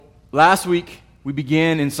last week we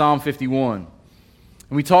began in Psalm 51,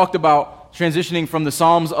 and we talked about transitioning from the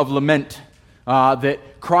Psalms of lament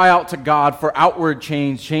that cry out to God for outward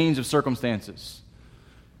change of circumstances,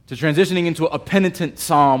 to transitioning into a penitent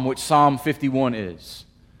psalm, which Psalm 51 is.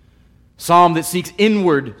 Psalm that seeks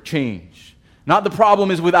inward change. Not the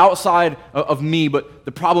problem is with outside of me, but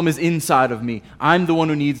the problem is inside of me. I'm the one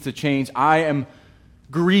who needs to change. I am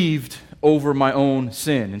grieved over my own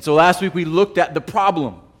sin. And so last week we looked at the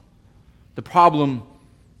problem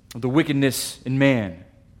of the wickedness in man.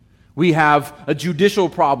 We have a judicial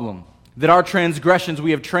problem, that our transgressions,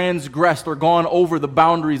 we have transgressed or gone over the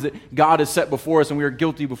boundaries that God has set before us, and we are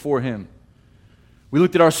guilty before Him. We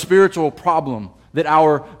looked at our spiritual problem, that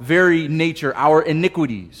our very nature, our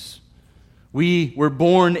iniquities, we were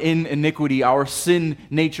born in iniquity. Our sin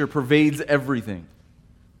nature pervades everything.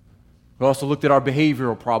 We also looked at our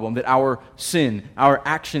behavioral problem, that our sin, our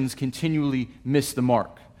actions continually miss the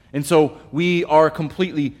mark. And so we are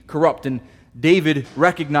completely corrupt, and David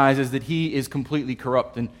recognizes that he is completely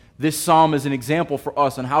corrupt. And this psalm is an example for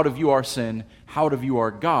us on how to view our sin, how to view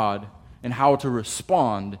our God, and how to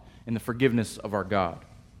respond in the forgiveness of our God.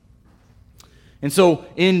 And so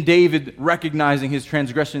in David recognizing his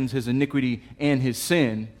transgressions, his iniquity, and his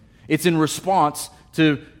sin, it's in response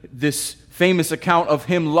to this famous account of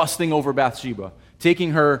him lusting over Bathsheba,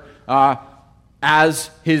 taking her as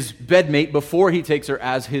his bedmate before he takes her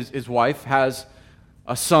as his wife, has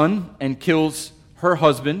a son and kills her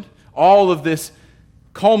husband. All of this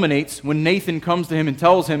culminates when Nathan comes to him and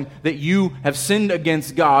tells him that you have sinned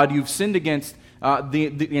against God, you've sinned against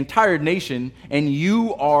the entire nation, and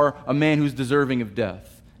you are a man who's deserving of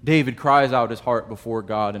death. David cries out his heart before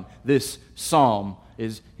God, and this psalm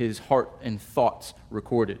is his heart and thoughts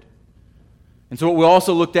recorded. And so what we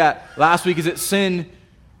also looked at last week is that sin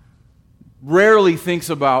rarely thinks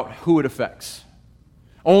about who it affects.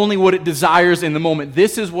 Only what it desires in the moment.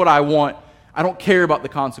 This is what I want. I don't care about the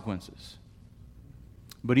consequences.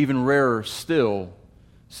 But even rarer still,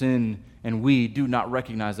 sin and we do not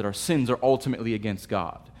recognize that our sins are ultimately against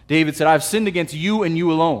God. David said, I've sinned against you and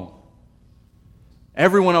you alone.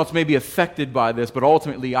 Everyone else may be affected by this, but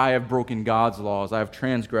ultimately I have broken God's laws. I have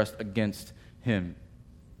transgressed against Him.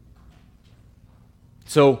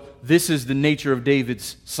 So this is the nature of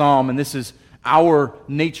David's psalm, and this is our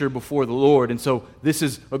nature before the Lord. And so this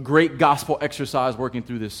is a great gospel exercise working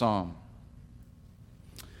through this psalm.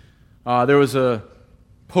 There was a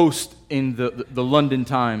post in the London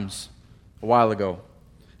Times a while ago.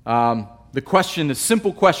 The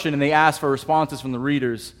simple question, and they asked for responses from the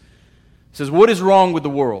readers, says, what is wrong with the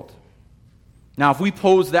world? Now, if we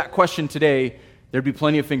pose that question today, there'd be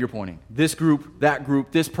plenty of finger pointing. This group,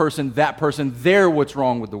 this person, that person, they're what's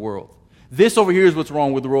wrong with the world. This over here is what's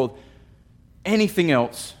wrong with the world. Anything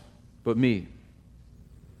else but me.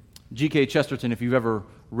 G.K. Chesterton, if you've ever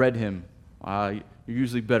read him, you're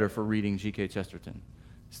usually better for reading G.K. Chesterton.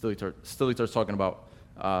 Still he starts talking about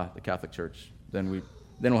the Catholic Church. Then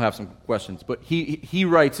we'll have some questions. But he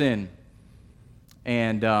writes in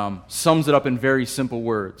and sums it up in very simple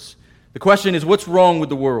words. The question is, what's wrong with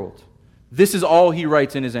the world? This is all he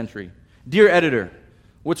writes in his entry. Dear editor,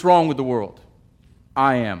 what's wrong with the world?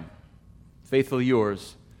 I am. Faithfully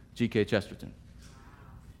yours, G.K. Chesterton.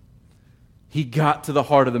 He got to the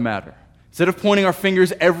heart of the matter. Instead of pointing our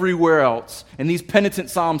fingers everywhere else, and these penitent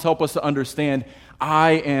psalms help us to understand,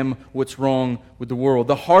 I am what's wrong with the world.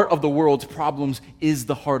 The heart of the world's problems is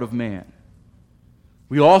the heart of man.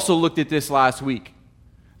 We also looked at this last week,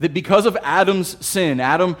 that because of Adam's sin,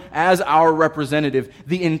 Adam as our representative,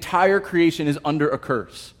 the entire creation is under a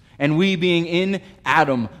curse. And we being in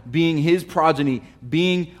Adam, being his progeny,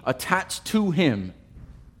 being attached to him,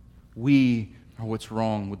 we are what's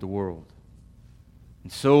wrong with the world.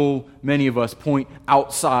 And so many of us point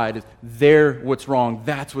outside. They're what's wrong.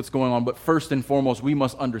 That's what's going on. But first and foremost, we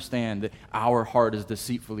must understand that our heart is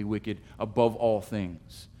deceitfully wicked above all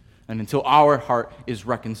things. And until our heart is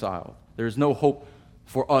reconciled, there is no hope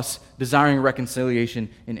for us desiring reconciliation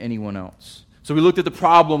in anyone else. So we looked at the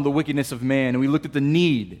problem, the wickedness of man, and we looked at the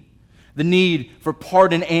need for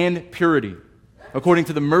pardon and purity, according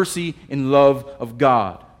to the mercy and love of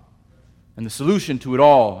God. And the solution to it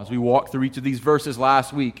all, as we walked through each of these verses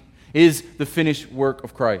last week, is the finished work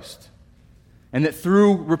of Christ. And that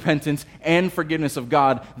through repentance and forgiveness of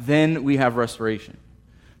God, then we have restoration.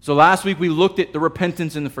 So last week we looked at the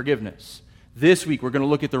repentance and the forgiveness. This week we're going to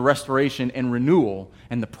look at the restoration and renewal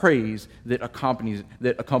and the praise that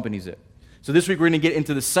accompanies it. So this week we're going to get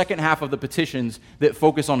into the second half of the petitions that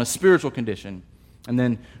focus on a spiritual condition, and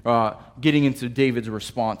then getting into David's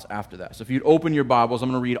response after that. So if you'd open your Bibles, I'm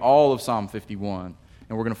going to read all of Psalm 51,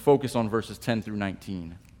 and we're going to focus on verses 10 through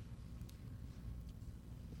 19.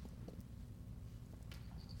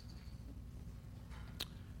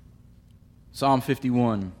 Psalm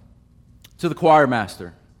 51. To the choir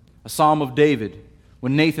master, a psalm of David,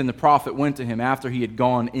 when Nathan the prophet went to him after he had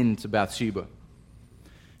gone into Bathsheba.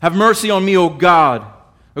 Have mercy on me, O God,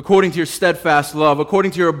 according to your steadfast love,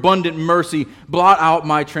 according to your abundant mercy, blot out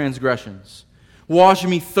my transgressions. Wash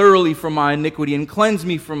me thoroughly from my iniquity and cleanse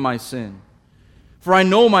me from my sin. For I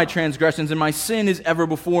know my transgressions, and my sin is ever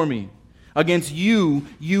before me. Against you,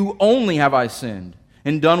 you only have I sinned,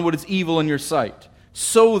 and done what is evil in your sight,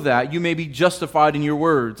 so that you may be justified in your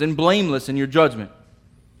words, and blameless in your judgment.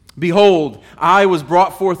 Behold, I was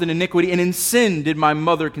brought forth in iniquity, and in sin did my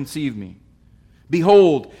mother conceive me.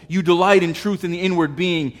 Behold, you delight in truth in the inward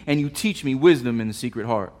being, and you teach me wisdom in the secret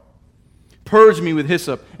heart. Purge me with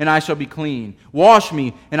hyssop, and I shall be clean. Wash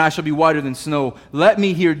me, and I shall be whiter than snow. Let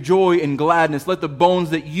me hear joy and gladness. Let the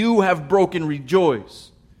bones that you have broken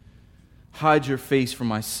rejoice. Hide your face from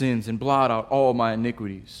my sins, and blot out all my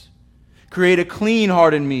iniquities. Create a clean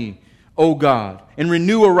heart in me, O God, and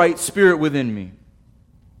renew a right spirit within me.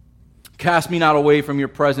 Cast me not away from your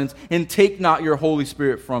presence, and take not your Holy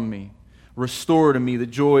Spirit from me. Restore to me the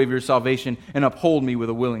joy of your salvation, and uphold me with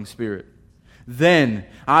a willing spirit. Then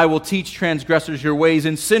I will teach transgressors your ways,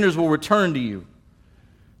 and sinners will return to you.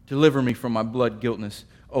 Deliver me from my blood guiltness,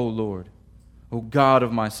 O Lord. O God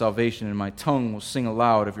of my salvation, and my tongue will sing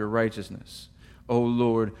aloud of your righteousness. O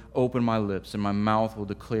Lord, open my lips, and my mouth will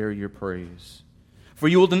declare your praise. For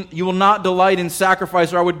you will not delight in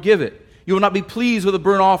sacrifice, or I would give it. You will not be pleased with a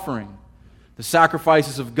burnt offering. The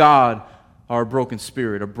sacrifices of God are a broken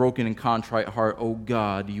spirit, a broken and contrite heart, O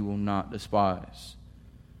God, you will not despise.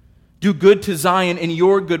 Do good to Zion in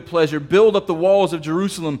your good pleasure. Build up the walls of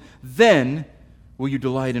Jerusalem. Then will you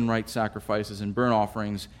delight in right sacrifices and burnt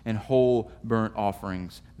offerings and whole burnt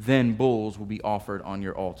offerings. Then bulls will be offered on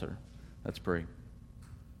your altar. Let's pray.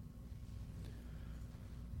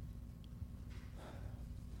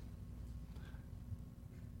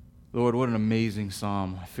 Lord, what an amazing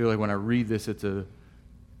psalm. I feel like when I read this, it's a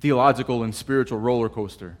theological and spiritual roller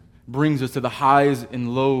coaster. It brings us to the highs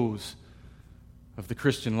and lows of the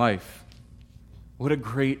Christian life. What a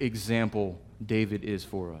great example David is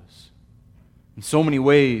for us. In so many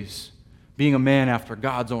ways, being a man after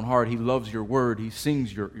God's own heart, he loves your word, he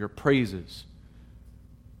sings your praises.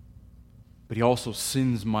 But he also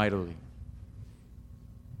sins mightily.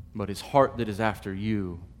 But his heart that is after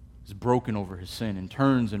you is broken over his sin and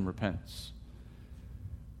turns and repents.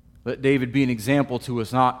 Let David be an example to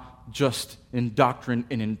us, not just in doctrine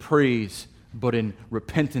and in praise, but in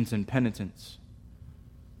repentance and penitence.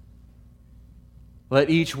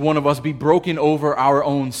 Let each one of us be broken over our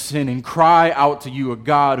own sin and cry out to you, a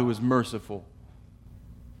God who is merciful,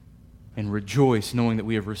 and rejoice knowing that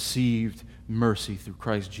we have received mercy through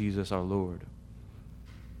Christ Jesus our Lord.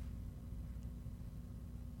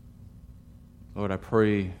 Lord, I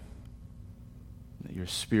pray that your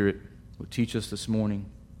Spirit will teach us this morning,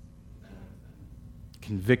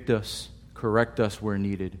 convict us, correct us where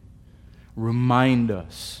needed, remind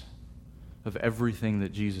us of everything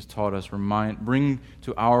that Jesus taught us. Bring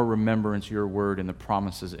to our remembrance your word and the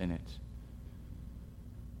promises in it.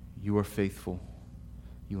 You are faithful.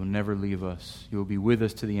 You will never leave us. You will be with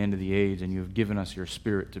us to the end of the age, and you have given us your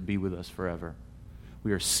Spirit to be with us forever.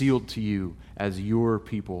 We are sealed to you as your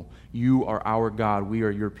people. You are our God. We are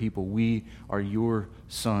your people. We are your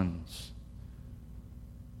sons.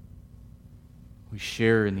 We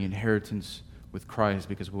share in the inheritance with Christ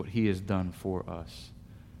because of what he has done for us.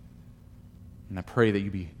 And I pray that you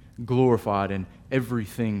be glorified in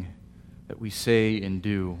everything that we say and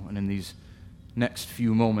do. And in these next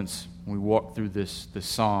few moments, when we walk through this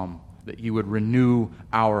psalm, that you would renew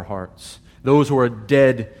our hearts. Those who are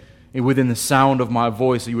dead within the sound of my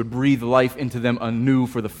voice, that you would breathe life into them anew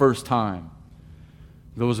for the first time.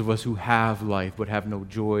 Those of us who have life but have no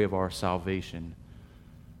joy of our salvation,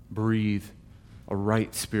 breathe a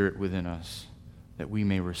right spirit within us, that we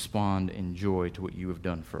may respond in joy to what you have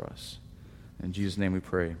done for us. In Jesus' name we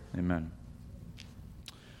pray. Amen.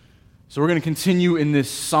 So we're going to continue in this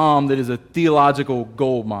psalm that is a theological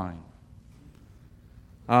gold mine.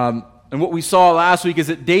 And what we saw last week is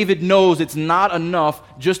that David knows it's not enough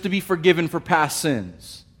just to be forgiven for past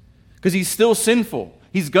sins, because he's still sinful.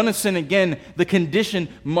 He's going to sin again. The condition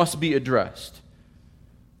must be addressed.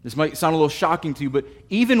 This might sound a little shocking to you, but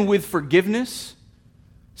even with forgiveness,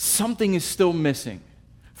 something is still missing.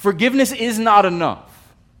 Forgiveness is not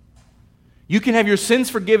enough. You can have your sins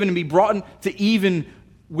forgiven and be brought to even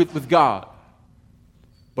with God.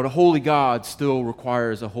 But a holy God still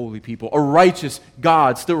requires a holy people. A righteous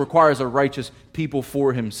God still requires a righteous people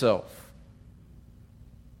for himself.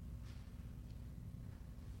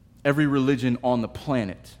 Every religion on the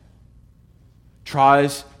planet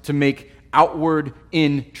tries to make outward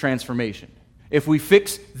in transformation. If we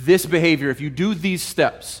fix this behavior, if you do these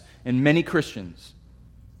steps, and many Christians,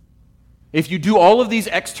 if you do all of these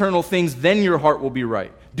external things, then your heart will be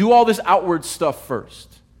right. Do all this outward stuff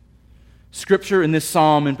first. Scripture and this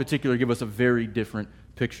psalm in particular give us a very different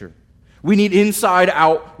picture. We need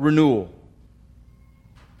inside-out renewal.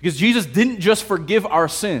 Because Jesus didn't just forgive our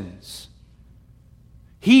sins.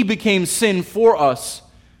 He became sin for us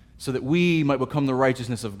so that we might become the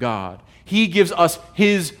righteousness of God. He gives us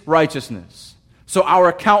His righteousness. So our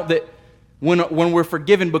account that when we're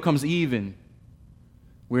forgiven becomes even.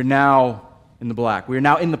 We're now in the black. We're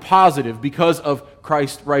now in the positive because of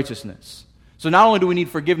Christ's righteousness. So not only do we need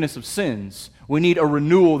forgiveness of sins, we need a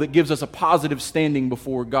renewal that gives us a positive standing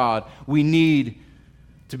before God. We need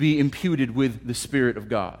to be imputed with the Spirit of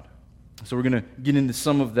God. So we're going to get into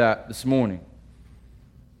some of that this morning.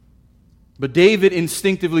 But David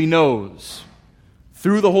instinctively knows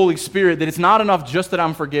through the Holy Spirit that it's not enough just that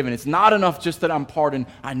I'm forgiven. It's not enough just that I'm pardoned.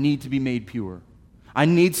 I need to be made pure. I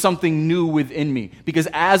need something new within me because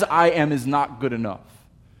as I am is not good enough.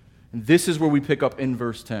 And this is where we pick up in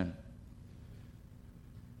verse 10.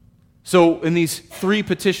 So in these three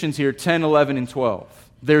petitions here, 10, 11, and 12,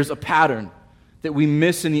 there's a pattern that we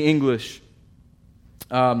miss in the English,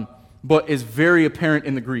 but is very apparent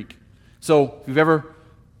in the Greek. So if you've ever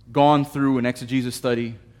gone through an exegesis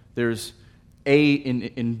study, there's A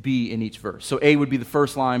and B in each verse. So A would be the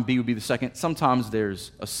first line, B would be the second. Sometimes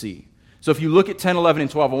there's a C. So if you look at 10, 11,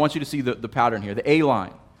 and 12, I want you to see the pattern here. The A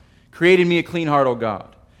line, create in me a clean heart, O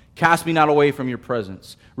God. Cast me not away from your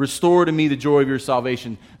presence. Restore to me the joy of your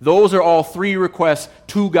salvation. Those are all three requests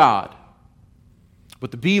to God.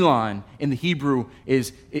 But the B line in the Hebrew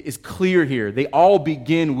is clear here. They all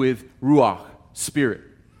begin with ruach, spirit.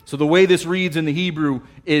 So the way this reads in the Hebrew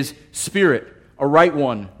is Spirit, a right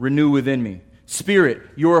one, renew within me. Spirit,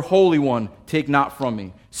 your Holy One, take not from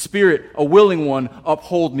me. Spirit, a willing one,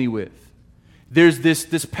 uphold me with. There's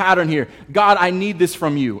this pattern here. God, I need this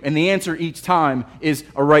from you. And the answer each time is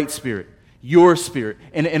a right spirit, your spirit,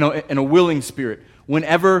 and a willing spirit.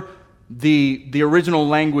 Whenever the original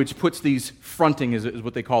language puts these fronting, is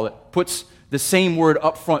what they call it, puts the same word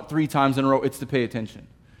up front 3 times in a row, it's to pay attention.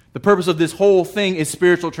 The purpose of this whole thing is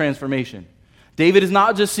spiritual transformation. David is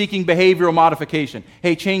not just seeking behavioral modification.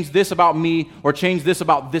 Hey, change this about me or change this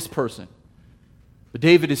about this person. But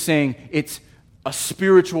David is saying it's a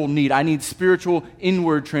spiritual need. I need spiritual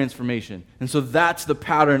inward transformation. And so that's the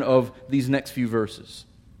pattern of these next few verses.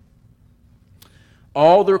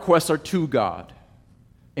 All the requests are to God,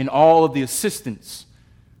 and all of the assistance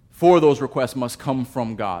for those requests must come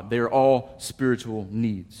from God. They are all spiritual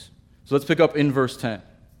needs. So let's pick up in verse 10.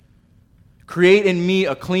 Create in me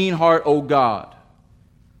a clean heart, O God.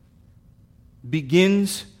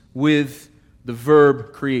 Begins with the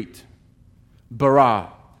verb create.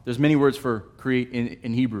 Bara. There's many words for create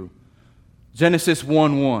in Hebrew. Genesis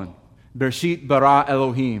 1:1. Bereshit bara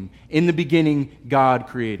Elohim. In the beginning, God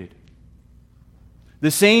created.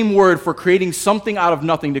 The same word for creating something out of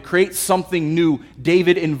nothing, to create something new,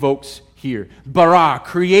 David invokes here. Bara,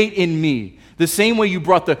 create in me. The same way you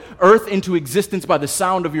brought the earth into existence by the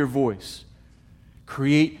sound of your voice.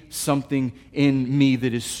 Create something in me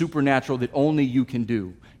that is supernatural that only you can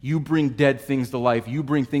do. You bring dead things to life. You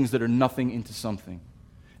bring things that are nothing into something.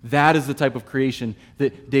 That is the type of creation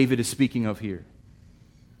that David is speaking of here.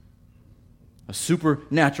 A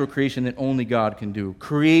supernatural creation that only God can do.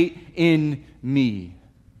 Create in me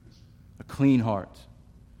a clean heart.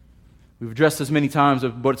 We've addressed this many times,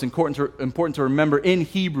 but it's important to remember in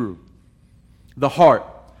Hebrew, the heart.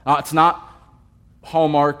 It's not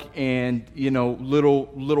Hallmark and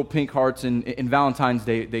little pink hearts and Valentine's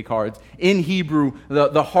Day cards. In Hebrew,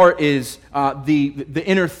 the heart is the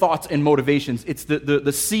inner thoughts and motivations. It's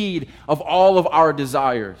the seed of all of our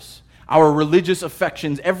desires, our religious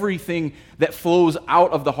affections, everything that flows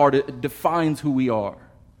out of the heart. It defines who we are.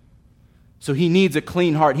 So he needs a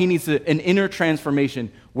clean heart. He needs an inner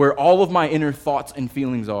transformation where all of my inner thoughts and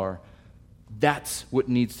feelings are. That's what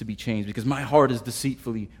needs to be changed because my heart is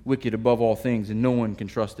deceitfully wicked above all things and no one can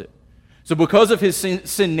trust it. So because of his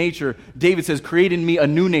sin nature, David says, create in me a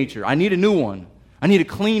new nature. I need a new one. I need a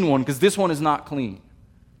clean one because this one is not clean.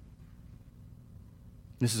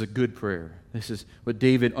 This is a good prayer. This is what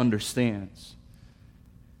David understands.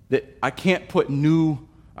 That I can't put new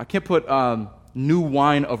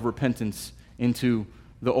wine of repentance into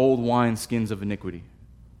the old wineskins of iniquity.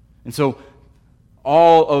 And so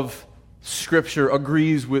all of Scripture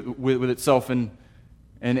agrees with itself, and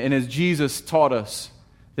as Jesus taught us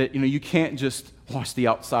that you can't just wash the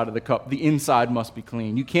outside of the cup. The inside must be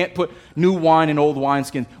clean. You can't put new wine in old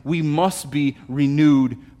wineskins. We must be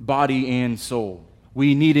renewed body and soul.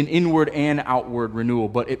 We need an inward and outward renewal,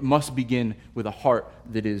 but it must begin with a heart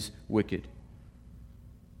that is wicked.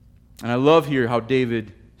 And I love here how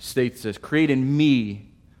David states this, create in me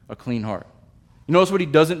a clean heart. You notice what he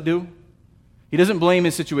doesn't do? He doesn't blame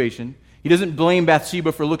his situation. He doesn't blame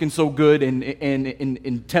Bathsheba for looking so good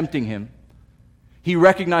and tempting him. He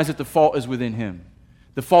recognized that the fault is within him.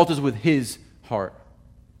 The fault is with his heart.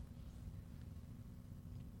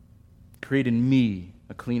 Create in me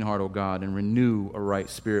a clean heart, O God, and renew a right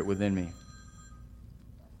spirit within me.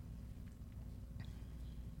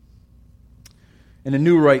 And a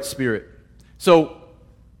new right spirit. So,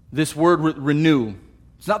 this word renew,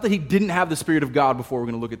 it's not that he didn't have the Spirit of God before. We're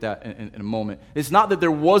going to look at that in a moment. It's not that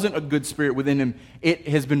there wasn't a good spirit within him. It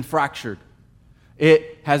has been fractured.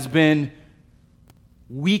 It has been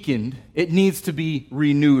weakened. It needs to be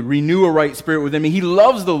renewed. Renew a right spirit within me. He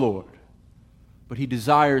loves the Lord, but he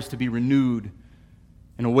desires to be renewed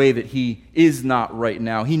in a way that he is not right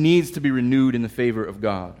now. He needs to be renewed in the favor of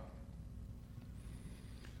God.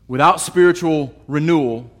 Without spiritual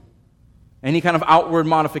renewal, any kind of outward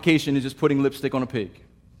modification is just putting lipstick on a pig.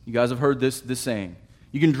 You guys have heard this saying.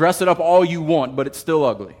 You can dress it up all you want, but it's still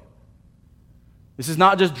ugly. This is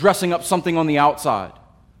not just dressing up something on the outside.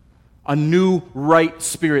 A new right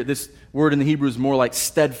spirit. This word in the Hebrew is more like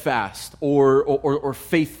steadfast or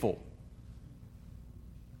faithful.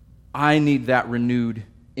 I need that renewed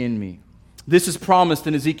in me. This is promised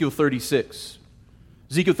in Ezekiel 36.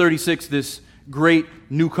 Ezekiel 36, this great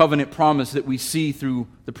new covenant promise that we see through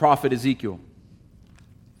the prophet Ezekiel.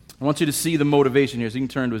 I want you to see the motivation here, so you can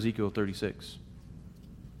turn to Ezekiel 36.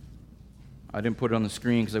 I didn't put it on the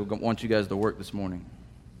screen because I want you guys to work this morning.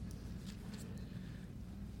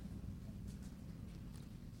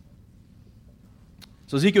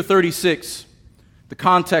 So Ezekiel 36, the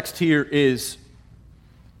context here is,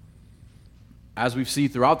 as we've seen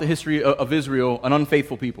throughout the history of Israel, an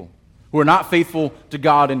unfaithful people who are not faithful to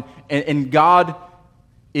God, and God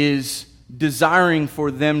is desiring for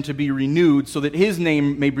them to be renewed so that his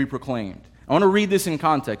name may be proclaimed. I want to read this in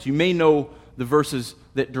context. You may know the verses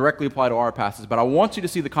that directly apply to our passage, but I want you to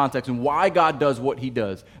see the context and why God does what he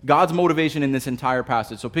does. God's motivation in this entire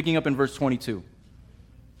passage. So picking up in verse 22.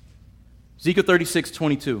 Ezekiel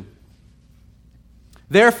 36:22.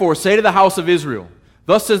 Therefore say to the house of Israel,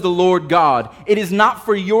 thus says the Lord God, it is not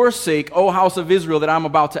for your sake, O house of Israel, that I am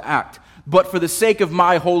about to act, but for the sake of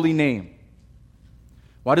my holy name.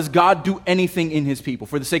 Why does God do anything in his people?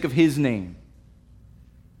 For the sake of his name.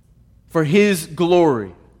 For his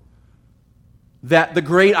glory. That the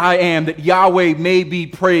great I am, that Yahweh may be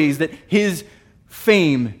praised, that his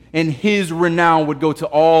fame and his renown would go to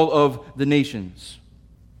all of the nations.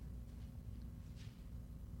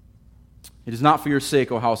 It is not for your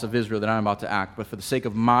sake, O house of Israel, that I am about to act, but for the sake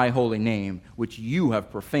of my holy name, which you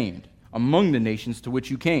have profaned among the nations to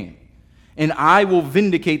which you came. And I will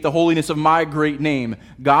vindicate the holiness of my great name.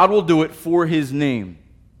 God will do it for his name,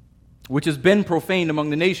 which has been profaned among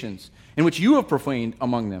the nations, and which you have profaned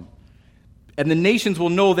among them. And the nations will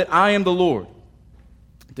know that I am the Lord,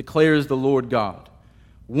 declares the Lord God,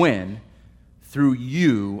 when through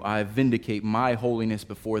you I vindicate my holiness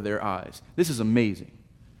before their eyes. This is amazing.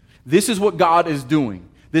 This is what God is doing.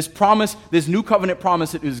 This promise, this new covenant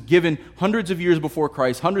promise that is given hundreds of years before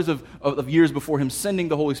Christ, hundreds of years before him sending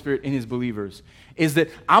the Holy Spirit in his believers, is that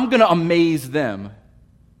I'm going to amaze them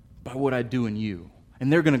by what I do in you.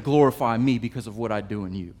 And they're going to glorify me because of what I do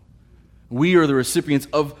in you. We are the recipients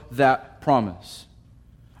of that promise.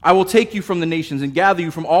 I will take you from the nations and gather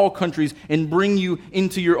you from all countries and bring you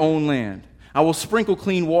into your own land. I will sprinkle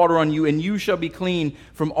clean water on you, and you shall be clean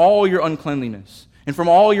from all your uncleanliness. And from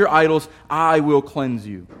all your idols, I will cleanse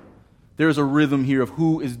you. There's a rhythm here of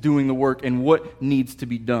who is doing the work and what needs to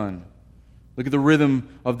be done. Look at the rhythm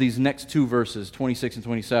of these next two verses, 26 and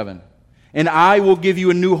 27. And I will give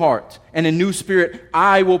you a new heart, and a new spirit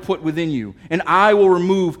I will put within you. And I will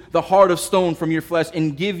remove the heart of stone from your flesh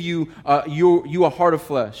and give you a heart of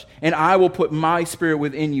flesh. And I will put my spirit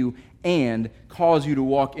within you and cause you to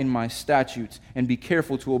walk in my statutes and be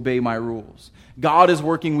careful to obey my rules. God is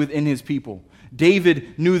working within his people.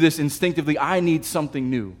 David knew this instinctively. I need something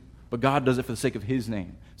new. But God does it for the sake of his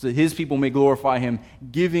name, so that his people may glorify him,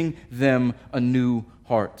 giving them a new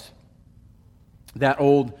heart. That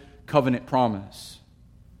old covenant promise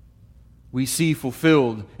we see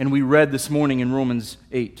fulfilled, and we read this morning in Romans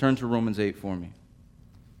 8. Turn to Romans 8 for me.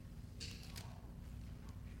 I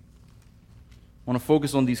want to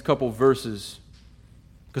focus on these couple verses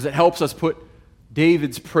because it helps us put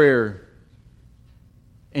David's prayer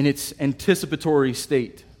in its anticipatory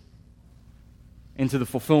state into the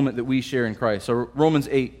fulfillment that we share in Christ. So Romans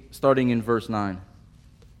 8, starting in verse 9.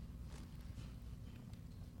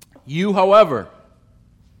 You, however,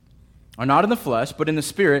 are not in the flesh, but in the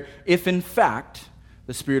Spirit, if in fact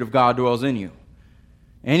the Spirit of God dwells in you.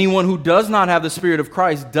 Anyone who does not have the Spirit of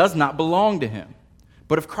Christ does not belong to him.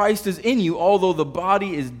 But if Christ is in you, although the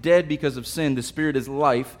body is dead because of sin, the Spirit is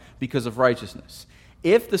life because of righteousness.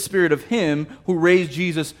 If the Spirit of him who raised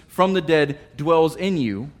Jesus from the dead dwells in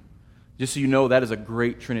you, just so you know, that is a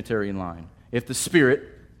great Trinitarian line. If the Spirit,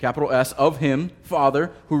 capital S, of him,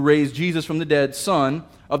 Father, who raised Jesus from the dead, Son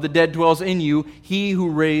of the dead dwells in you, he who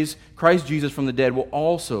raised Christ Jesus from the dead will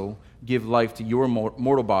also give life to your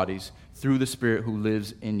mortal bodies through the Spirit who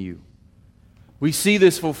lives in you. We see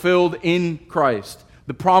this fulfilled in Christ.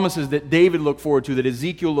 The promises that David looked forward to, that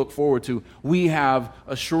Ezekiel looked forward to, we have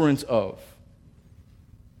assurance of.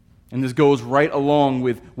 And this goes right along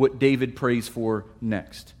with what David prays for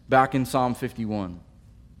next. Back in Psalm 51.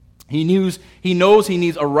 He knows he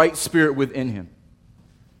needs a right spirit within him.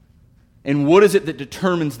 And what is it that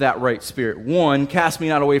determines that right spirit? 1, cast me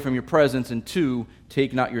not away from your presence, and 2,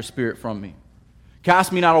 take not your spirit from me.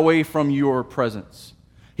 Cast me not away from your presence.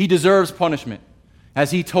 He deserves punishment.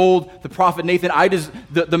 As he told the prophet Nathan,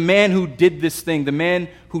 the man who did this thing, the man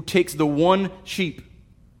who takes the one sheep,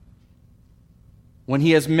 when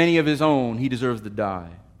he has many of his own, he deserves to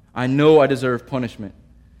die. I know I deserve punishment.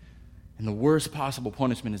 And the worst possible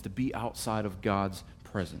punishment is to be outside of God's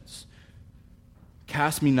presence.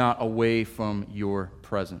 Cast me not away from your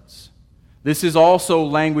presence. This is also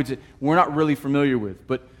language that we're not really familiar with,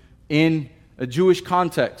 but in a Jewish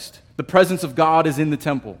context, the presence of God is in the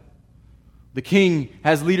temple. The king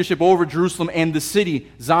has leadership over Jerusalem, and the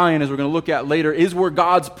city, Zion, as we're going to look at later, is where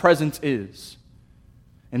God's presence is.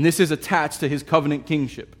 And this is attached to his covenant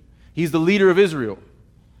kingship. He's the leader of Israel.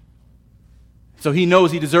 So he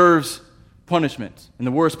knows he deserves punishment. And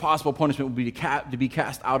the worst possible punishment would be to be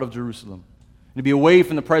cast out of Jerusalem. And to be away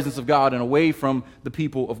from the presence of God and away from the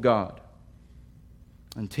people of God.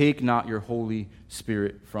 And take not your Holy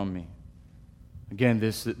Spirit from me. Again,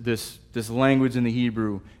 this language in the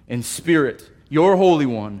Hebrew, in spirit, your Holy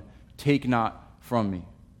One, take not from me.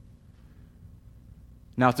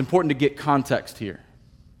 Now, it's important to get context here.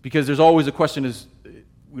 Because there's always a question, we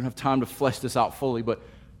don't have time to flesh this out fully, but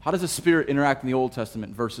how does the Spirit interact in the Old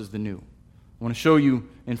Testament versus the New? I want to show you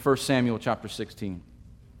in 1 Samuel chapter 16.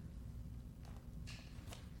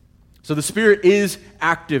 So the Spirit is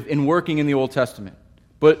active in working in the Old Testament,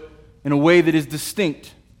 but in a way that is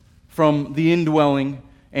distinct from the indwelling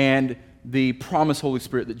and the promised Holy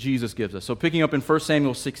Spirit that Jesus gives us. So picking up in 1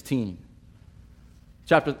 Samuel 16,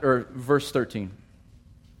 verse 13.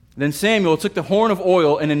 Then Samuel took the horn of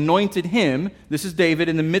oil and anointed him, this is David,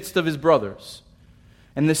 in the midst of his brothers.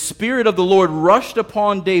 And the Spirit of the Lord rushed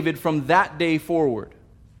upon David from that day forward.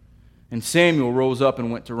 And Samuel rose up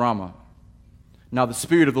and went to Ramah. Now the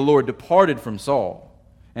Spirit of the Lord departed from Saul,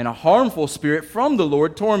 and a harmful spirit from the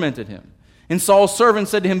Lord tormented him. And Saul's servant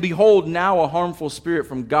said to him, Behold, now a harmful spirit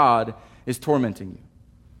from God is tormenting you.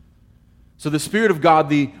 So the Spirit of God,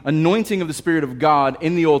 the anointing of the Spirit of God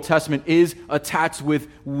in the Old Testament is attached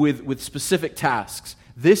with specific tasks.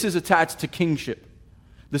 This is attached to kingship.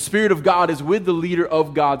 The Spirit of God is with the leader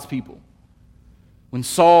of God's people. When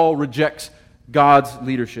Saul rejects God's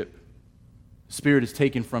leadership, the Spirit is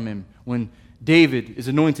taken from him. When David is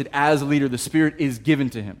anointed as a leader, the Spirit is given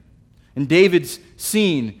to him. And David's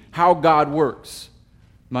seen how God works.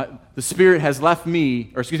 The Spirit has left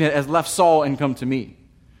has left Saul and come to me.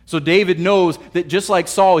 So David knows that just like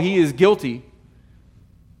Saul, he is guilty,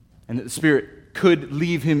 and that the Spirit could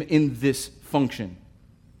leave him in this function.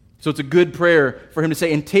 So it's a good prayer for him to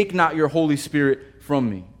say, and take not your Holy Spirit from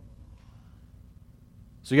me.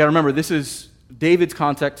 So you got to remember, this is David's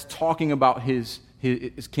context talking about his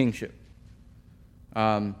kingship.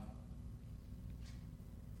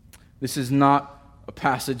 This is not a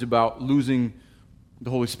passage about losing the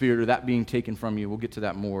Holy Spirit or that being taken from you. We'll get to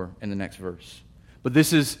that more in the next verse. But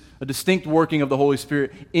this is a distinct working of the Holy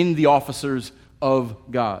Spirit in the officers of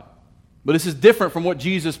God. But this is different from what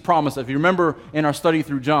Jesus promised. If you remember in our study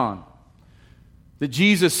through John, that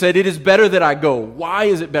Jesus said, it is better that I go. Why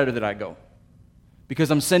is it better that I go?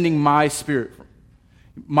 Because I'm sending my Spirit.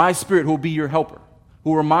 My Spirit who will be your helper,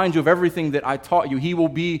 who will remind you of everything that I taught you. He will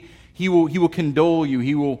condole you.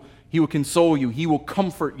 He will console you. He will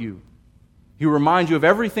comfort you. He will remind you of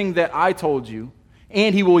everything that I told you.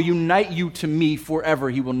 And he will unite you to me forever.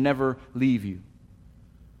 He will never leave you.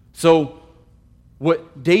 So,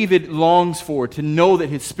 what David longs for, to know that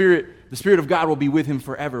his Spirit, the Spirit of God will be with him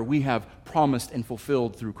forever, we have promised and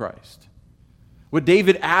fulfilled through Christ. What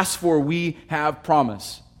David asked for, we have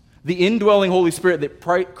promise. The indwelling Holy Spirit that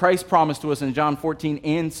Christ promised to us in John 14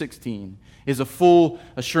 and 16 is a full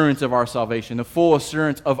assurance of our salvation, a full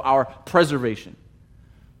assurance of our preservation.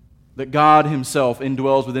 That God himself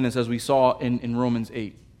indwells within us, as we saw in Romans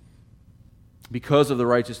 8, because of the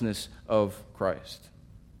righteousness of Christ.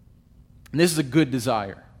 And this is a good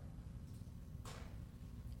desire.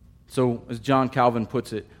 So, as John Calvin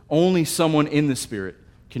puts it, only someone in the Spirit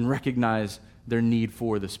can recognize their need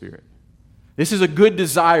for the Spirit. This is a good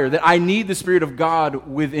desire, that I need the Spirit of God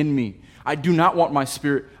within me. I do not want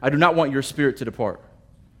your Spirit to depart.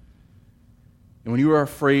 And when you are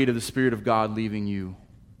afraid of the Spirit of God leaving you,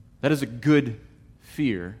 that is a good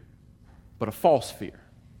fear, but a false fear.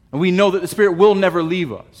 And we know that the Spirit will never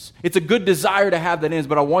leave us. It's a good desire to have that in us,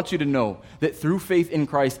 but I want you to know that through faith in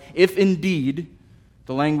Christ, if indeed,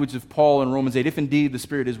 the language of Paul in Romans 8, if indeed the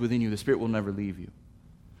Spirit is within you, the Spirit will never leave you.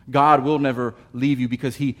 God will never leave you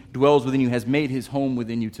because he dwells within you, has made his home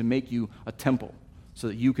within you to make you a temple so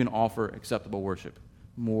that you can offer acceptable worship.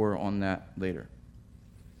 More on that later.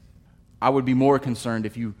 I would be more concerned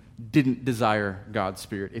if you didn't desire God's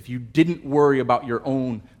Spirit, if you didn't worry about your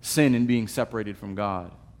own sin and being separated from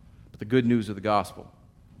God. But the good news of the gospel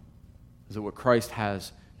is that what Christ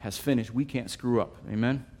has finished, we can't screw up.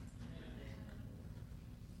 Amen?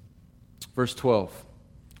 Verse 12.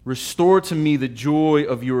 Restore to me the joy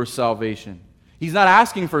of your salvation. He's not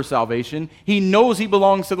asking for salvation. He knows he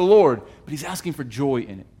belongs to the Lord, but he's asking for joy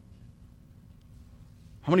in it.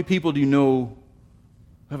 How many people do you know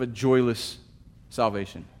who have a joyless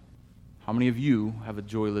salvation? How many of you have a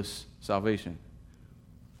joyless salvation?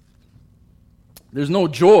 There's no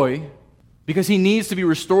joy because he needs to be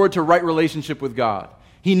restored to right relationship with God.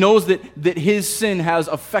 He knows that his sin has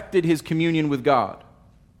affected his communion with God.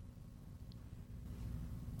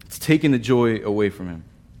 It's taken the joy away from him.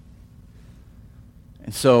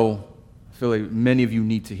 And so, I feel like many of you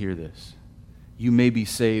need to hear this. You may be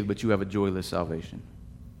saved, but you have a joyless salvation.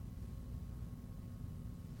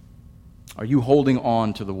 Are you holding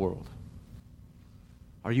on to the world?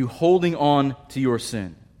 Are you holding on to your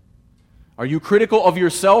sin? Are you critical of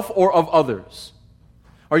yourself or of others?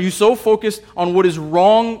 Are you so focused on what is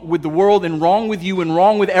wrong with the world and wrong with you and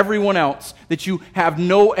wrong with everyone else that you have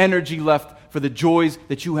no energy left for the joys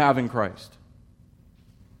that you have in Christ?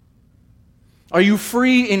 Are you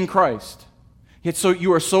free in Christ? Yet so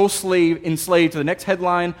you are so enslaved to the next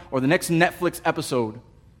headline or the next Netflix episode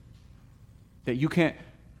that you can't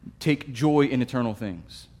take joy in eternal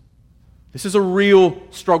things. This is a real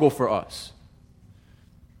struggle for us.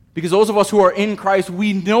 Because those of us who are in Christ,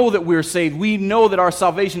 we know that we're saved. We know that our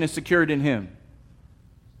salvation is secured in him.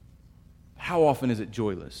 How often is it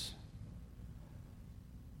joyless?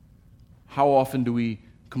 How often do we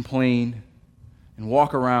complain and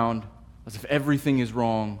walk around as if everything is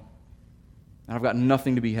wrong and I've got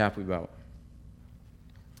nothing to be happy about?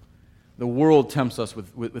 The world tempts us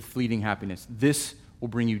with fleeting happiness. This will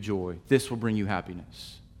bring you joy. This will bring you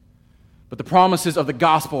happiness. But the promises of the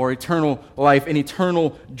gospel are eternal life and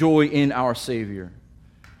eternal joy in our Savior.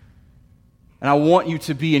 And I want you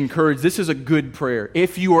to be encouraged. This is a good prayer.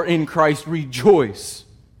 If you are in Christ, rejoice.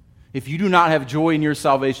 If you do not have joy in your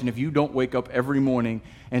salvation, if you don't wake up every morning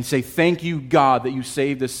and say, thank you, God, that you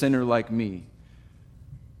saved a sinner like me,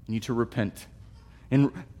 you need to repent and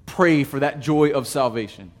pray for that joy of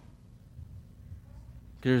salvation.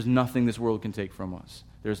 There's nothing this world can take from us.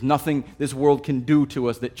 There's nothing this world can do to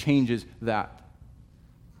us that changes that.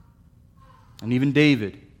 And even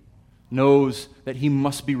David knows that he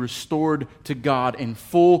must be restored to God in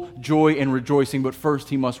full joy and rejoicing, but first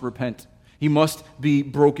he must repent. He must be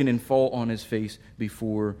broken and fall on his face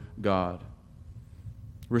before God.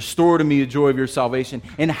 Restore to me the joy of your salvation.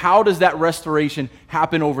 And how does that restoration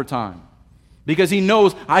happen over time? Because he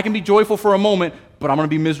knows I can be joyful for a moment, but I'm going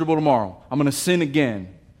to be miserable tomorrow. I'm going to sin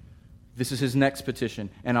again. This is his next petition.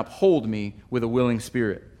 And uphold me with a willing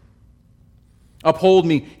spirit. Uphold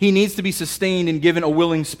me. He needs to be sustained and given a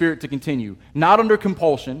willing spirit to continue. Not under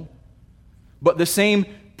compulsion, but the same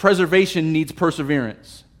preservation needs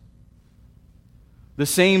perseverance. The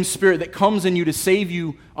same Spirit that comes in you to save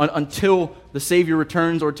you until the Savior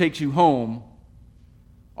returns or takes you home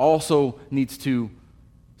also needs to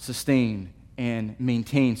sustain and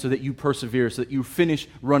maintain so that you persevere, so that you finish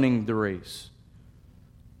running the race.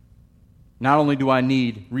 Not only do I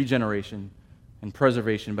need regeneration and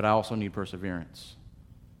preservation, but I also need perseverance.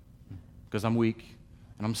 Because I'm weak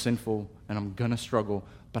and I'm sinful and I'm going to struggle,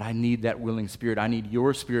 but I need that willing spirit. I need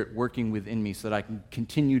your Spirit working within me so that I can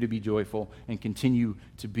continue to be joyful and continue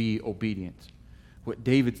to be obedient. What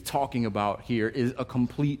David's talking about here is a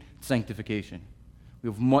complete sanctification. We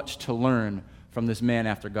have much to learn from this man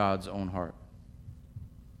after God's own heart.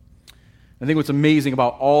 I think what's amazing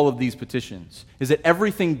about all of these petitions is that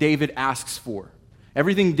everything David asks for,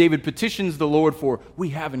 everything David petitions the Lord for, we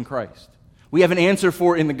have in Christ. We have an answer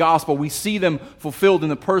for in the gospel. We see them fulfilled in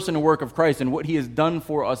the person and work of Christ and what he has done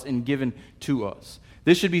for us and given to us.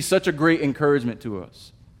 This should be such a great encouragement to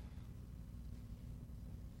us.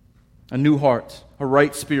 A new heart, a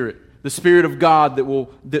right spirit, the Spirit of God that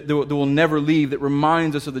will never leave, that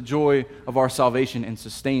reminds us of the joy of our salvation and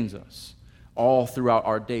sustains us all throughout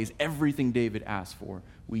our days. Everything David asked for,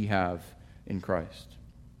 we have in Christ.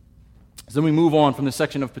 So then we move on from the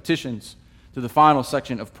section of petitions to the final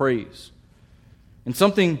section of praise. And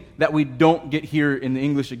something that we don't get here in the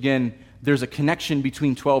English again, there's a connection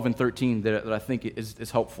between 12 and 13 that I think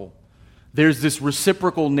is helpful. There's this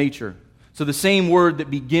reciprocal nature. So the same word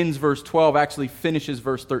that begins verse 12 actually finishes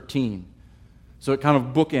verse 13. So it kind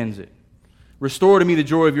of bookends it. Restore to me the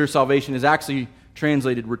joy of your salvation is actually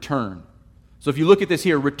translated return. So if you look at this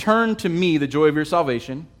here, return to me the joy of your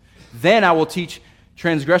salvation, then I will teach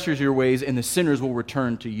transgressors your ways, and the sinners will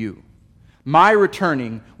return to you. My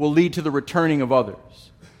returning will lead to the returning of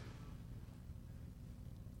others.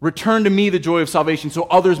 Return to me the joy of salvation so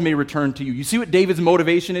others may return to you. You see what David's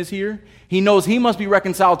motivation is here? He knows he must be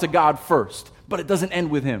reconciled to God first, but it doesn't end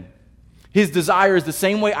with him. His desire is the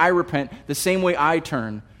same way I repent, the same way I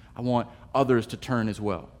turn, I want others to turn as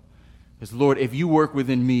well. Because, Lord, if you work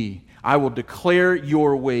within me, I will declare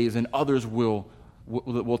your ways and others will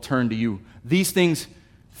turn to you. These things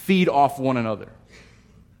feed off one another.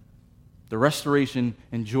 The restoration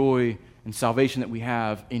and joy and salvation that we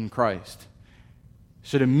have in Christ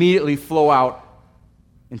should immediately flow out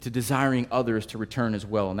into desiring others to return as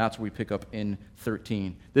well. And that's what we pick up in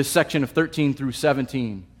 13. This section of 13 through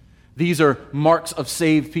 17, these are marks of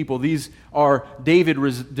saved people. These are David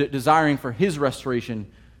desiring for his restoration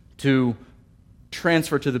to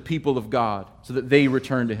transfer to the people of God so that they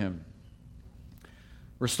return to him.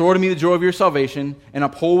 Restore to me the joy of your salvation and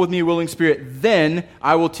uphold with me a willing spirit. Then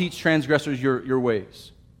I will teach transgressors your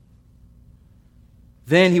ways.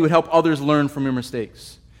 Then he would help others learn from your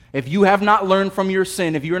mistakes. If you have not learned from your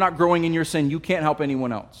sin, if you are not growing in your sin, you can't help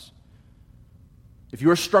anyone else. If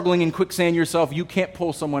you are struggling in quicksand yourself, you can't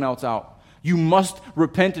pull someone else out. You must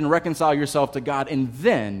repent and reconcile yourself to God, and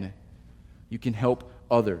then you can help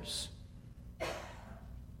others.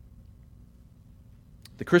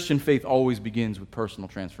 The Christian faith always begins with personal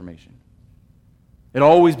transformation. It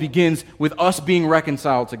always begins with us being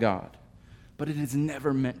reconciled to God. But it is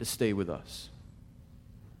never meant to stay with us.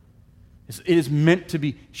 It is meant to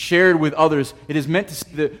be shared with others. It is meant to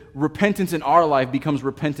see that repentance in our life becomes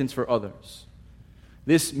repentance for others.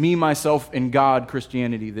 This me, myself, and God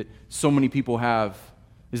Christianity that so many people have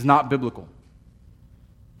is not biblical.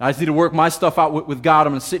 I just need to work my stuff out with God.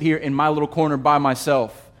 I'm going to sit here in my little corner by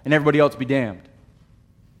myself and everybody else be damned.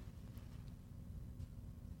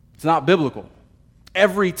 It's not biblical.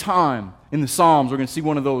 Every time in the Psalms, we're going to see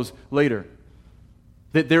one of those later,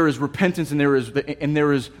 that there is repentance and there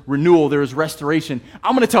is renewal, there is restoration.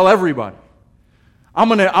 I'm going to tell everybody. I'm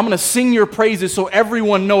going to sing your praises so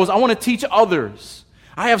everyone knows. I want to teach others.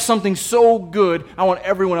 I have something so good, I want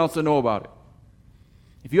everyone else to know about it.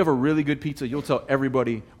 If you have a really good pizza, you'll tell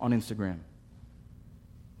everybody on Instagram.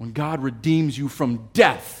 When God redeems you from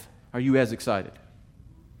death, are you as excited?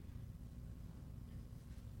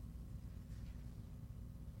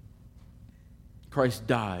 Christ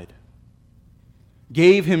died,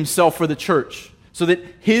 gave himself for the church so that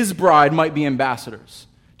his bride might be ambassadors,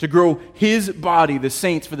 to grow his body, the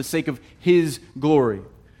saints, for the sake of his glory.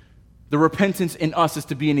 The repentance in us is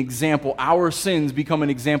to be an example. Our sins become an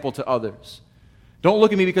example to others. Don't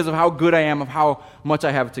look at me because of how good I am, of how much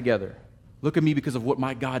I have together. Look at me because of what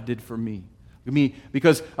my God did for me. Look at me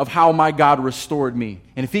because of how my God restored me.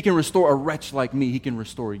 And if he can restore a wretch like me, he can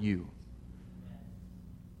restore you.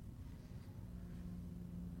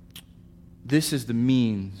 This is the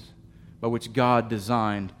means by which God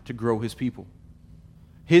designed to grow his people.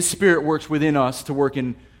 His Spirit works within us to work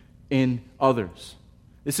in others.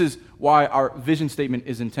 This is why our vision statement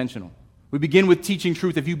is intentional. We begin with teaching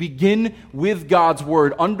truth. If you begin with God's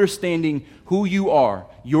word, understanding who you are,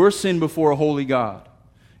 your sin before a holy God,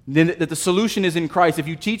 then that the solution is in Christ. If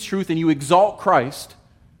you teach truth and you exalt Christ,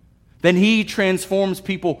 then he transforms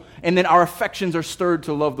people, and then our affections are stirred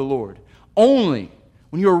to love the Lord. Only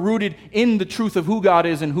when you are rooted in the truth of who God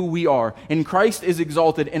is and who we are, and Christ is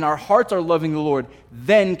exalted, and our hearts are loving the Lord,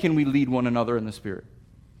 then can we lead one another in the Spirit.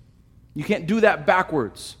 You can't do that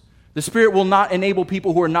backwards. The Spirit will not enable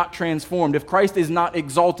people who are not transformed. If Christ is not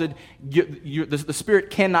exalted, the Spirit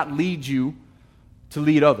cannot lead you to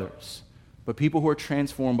lead others. But people who are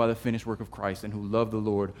transformed by the finished work of Christ and who love the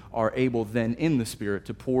Lord are able then in the Spirit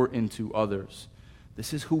to pour into others.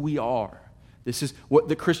 This is who we are. This is what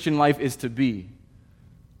the Christian life is to be.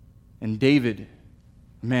 And David,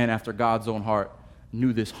 a man after God's own heart,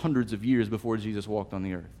 knew this hundreds of years before Jesus walked on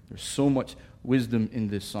the earth. There's so much wisdom in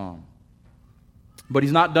this psalm. But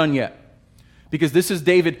he's not done yet, because this is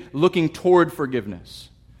David looking toward forgiveness.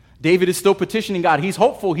 David is still petitioning God. He's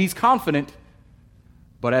hopeful, he's confident.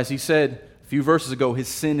 But as he said a few verses ago, his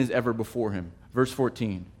sin is ever before him. Verse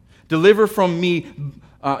 14, deliver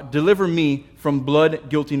me from blood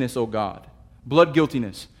guiltiness, O God. Blood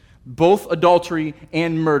guiltiness. Both adultery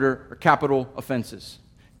and murder are capital offenses.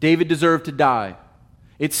 David deserved to die.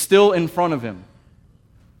 It's still in front of him.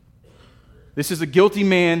 This is a guilty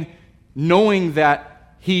man knowing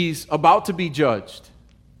that he's about to be judged.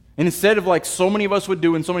 And instead of, like so many of us would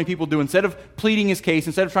do and so many people do, instead of pleading his case,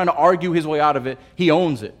 instead of trying to argue his way out of it, he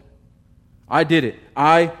owns it. I did it.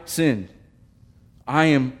 I sinned. I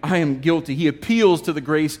am guilty. He appeals to the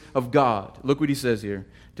grace of God. Look what he says here.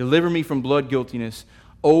 Deliver me from blood guiltiness,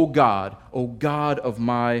 O God of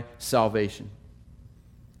my salvation.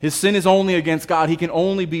 His sin is only against God. He can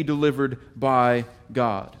only be delivered by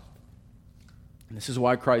God. And this is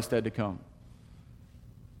why Christ had to come.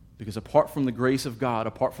 Because apart from the grace of God,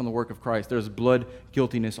 apart from the work of Christ, there's blood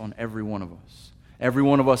guiltiness on every one of us. Every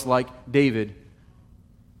one of us, like David,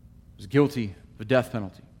 is guilty of the death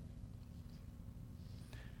penalty.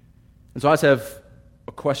 And so I just have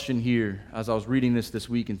a question here as I was reading this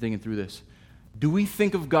week and thinking through this. Do we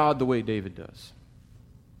think of God the way David does?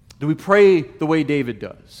 Do we pray the way David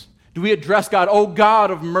does? Do we address God, O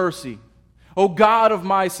God of mercy, O God of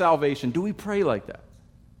my salvation? Do we pray like that?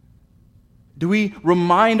 Do we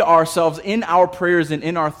remind ourselves in our prayers and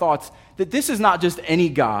in our thoughts that this is not just any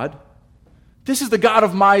God? This is the God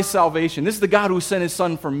of my salvation. This is the God who sent his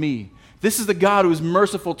Son for me. This is the God who is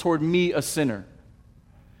merciful toward me, a sinner.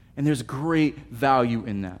 And there's great value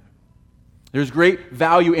in that. There's great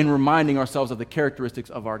value in reminding ourselves of the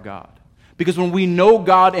characteristics of our God. Because when we know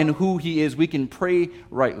God and who he is, we can pray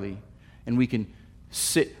rightly and we can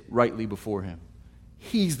sit rightly before him.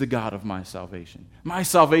 He's the God of my salvation. My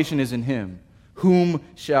salvation is in him. Whom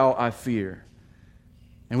shall I fear?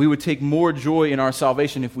 And we would take more joy in our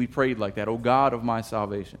salvation if we prayed like that. O God of my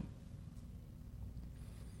salvation.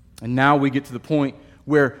 And now we get to the point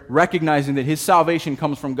where recognizing that his salvation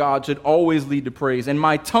comes from God should always lead to praise. And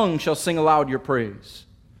my tongue shall sing aloud your praise.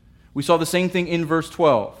 We saw the same thing in verse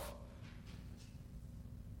 12.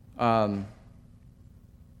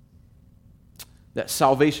 That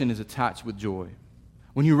salvation is attached with joy.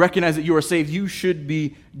 When you recognize that you are saved, you should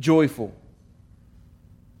be joyful.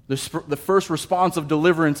 The first response of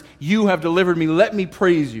deliverance, you have delivered me, let me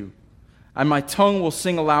praise you. And my tongue will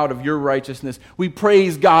sing aloud of your righteousness. We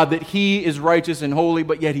praise God that he is righteous and holy,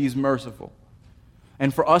 but yet he's merciful.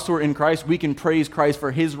 And for us who are in Christ, we can praise Christ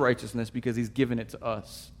for his righteousness because he's given it to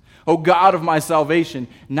us. O God of my salvation,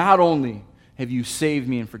 not only have you saved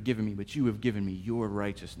me and forgiven me, but you have given me your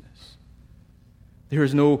righteousness. There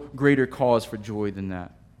is no greater cause for joy than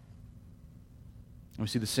that. We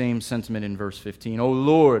see the same sentiment in verse 15. O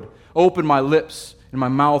Lord, open my lips, and my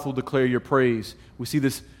mouth will declare your praise. We see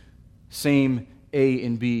this same A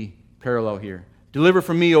and B parallel here. Deliver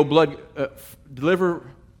from me, O blood, I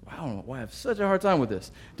don't know why I have such a hard time with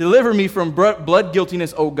this. Deliver me from blood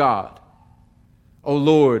guiltiness, O God. O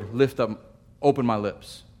Lord, open my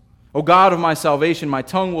lips. O God of my salvation, my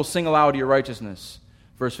tongue will sing aloud your righteousness.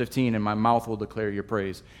 Verse 15, and my mouth will declare your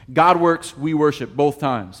praise. God works, we worship both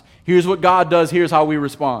times. Here's what God does, here's how we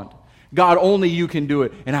respond. God, only you can do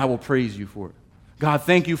it, and I will praise you for it. God,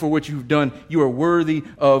 thank you for what you've done. You are worthy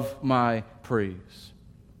of my praise.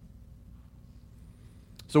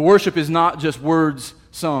 So worship is not just words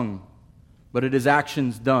sung, but it is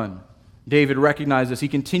actions done. David recognized this. He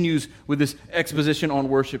continues with this exposition on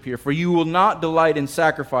worship here. For you will not delight in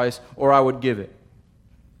sacrifice, or I would give it.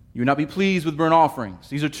 You will not be pleased with burnt offerings.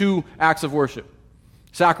 These are two acts of worship.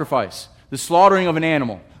 Sacrifice, the slaughtering of an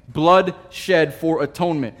animal, blood shed for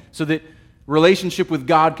atonement, so that relationship with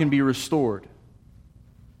God can be restored.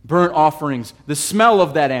 Burnt offerings, the smell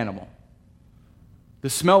of that animal, the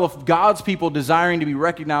smell of God's people desiring to be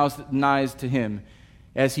recognized to him,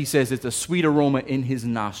 as he says, it's a sweet aroma in his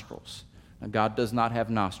nostrils. Now, God does not have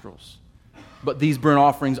nostrils, but these burnt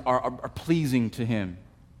offerings are pleasing to him.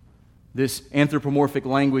 This anthropomorphic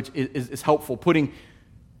language is helpful, putting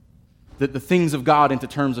the things of God into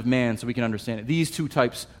terms of man so we can understand it. These two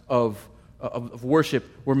types of worship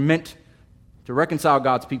were meant to reconcile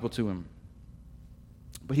God's people to him.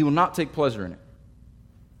 But he will not take pleasure in it.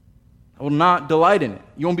 I will not delight in it.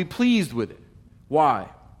 You won't be pleased with it. Why?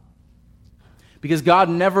 Because God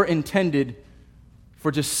never intended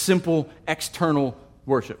for just simple external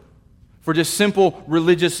worship, for just simple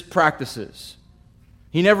religious practices.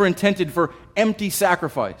 He never intended for empty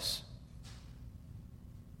sacrifice.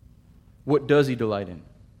 What does he delight in?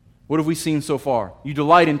 What have we seen so far? You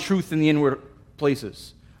delight in truth in the inward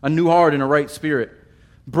places, a new heart and a right spirit,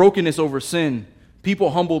 brokenness over sin,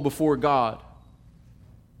 people humbled before God.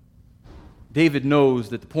 David knows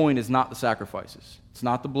that the point is not the sacrifices. It's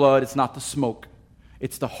not the blood, it's not the smoke.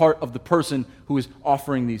 It's the heart of the person who is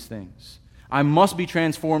offering these things. I must be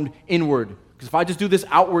transformed inward, because if I just do this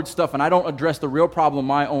outward stuff and I don't address the real problem in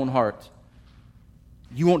my own heart,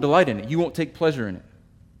 you won't delight in it. You won't take pleasure in it.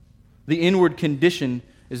 The inward condition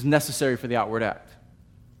is necessary for the outward act.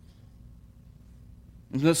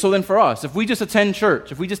 So then for us, if we just attend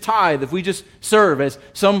church, if we just tithe, if we just serve as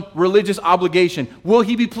some religious obligation, will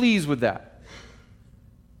he be pleased with that?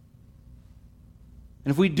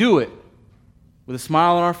 And if we do it with a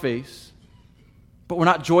smile on our face, but we're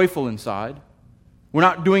not joyful inside, we're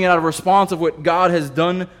not doing it out of response of what God has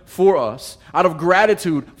done for us, out of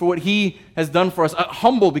gratitude for what he has done for us,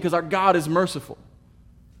 humble because our God is merciful,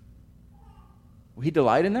 will he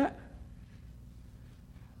delight in that?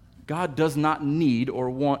 God does not need or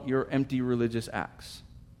want your empty religious acts.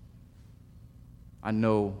 I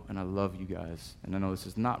know and I love you guys, and I know this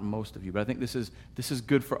is not most of you, but I think this is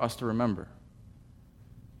good for us to remember.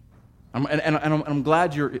 I'm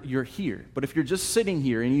glad you're here. But if you're just sitting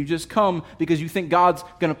here and you just come because you think God's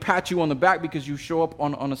going to pat you on the back because you show up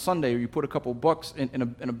on a Sunday, or you put a couple bucks in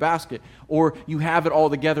a basket, or you have it all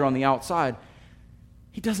together on the outside,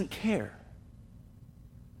 he doesn't care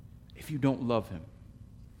if you don't love him.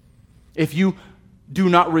 If you do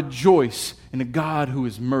not rejoice in a God who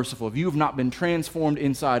is merciful, if you have not been transformed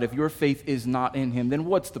inside, if your faith is not in him, then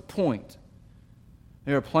what's the point?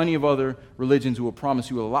 There are plenty of other religions who will promise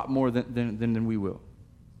you a lot more than we will.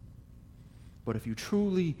 But if you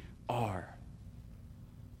truly are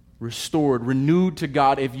restored, renewed to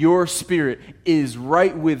God, if your spirit is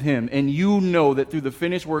right with him, and you know that through the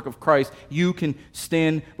finished work of Christ you can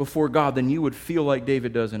stand before God, then you would feel like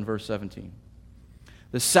David does in verse 17.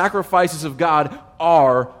 The sacrifices of God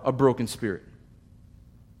are a broken spirit.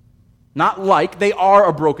 Not like, they are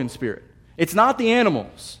a broken spirit. It's not the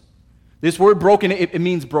animals. This word broken, it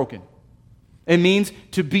means broken. It means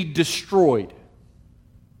to be destroyed.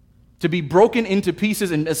 To be broken into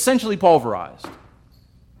pieces and essentially pulverized.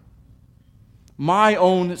 My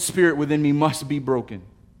own spirit within me must be broken.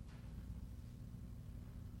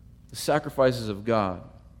 The sacrifices of God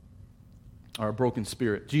are a broken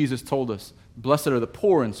spirit. Jesus told us, blessed are the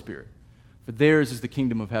poor in spirit, for theirs is the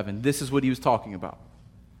kingdom of heaven. This is what he was talking about.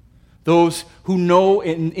 Those who know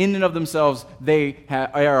in and of themselves they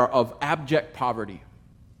are of abject poverty.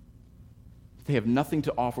 They have nothing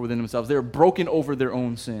to offer within themselves. They are broken over their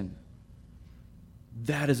own sin.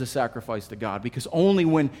 That is a sacrifice to God, because only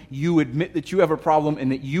when you admit that you have a problem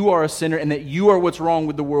and that you are a sinner and that you are what's wrong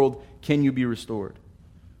with the world can you be restored.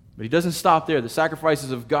 But he doesn't stop there. The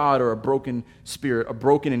sacrifices of God are a broken spirit, a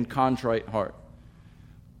broken and contrite heart.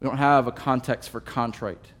 We don't have a context for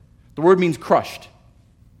contrite. The word means crushed.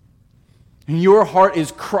 And your heart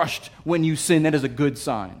is crushed when you sin. That is a good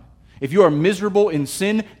sign. If you are miserable in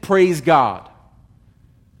sin, praise God.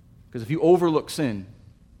 Because if you overlook sin,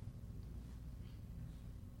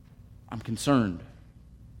 I'm concerned.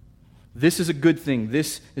 This is a good thing.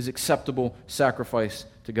 This is acceptable sacrifice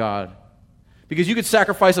to God. Because you could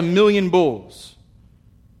sacrifice 1,000,000 bulls.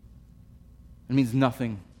 It means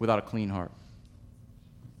nothing without a clean heart.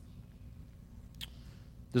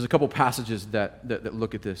 There's a couple passages that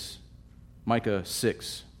look at this. Micah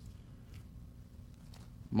 6.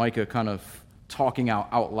 Micah kind of talking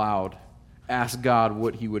out loud, asked God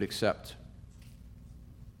what he would accept.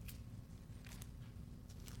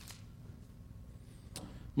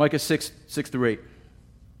 Micah 6:6-8.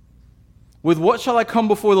 With what shall I come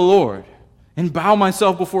before the Lord and bow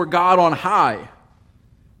myself before God on high?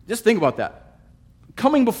 Just think about that.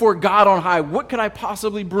 Coming before God on high, what could I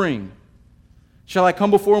possibly bring? Shall I come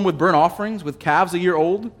before him with burnt offerings, with calves a year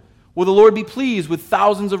old? Will the Lord be pleased with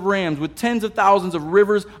thousands of rams, with tens of thousands of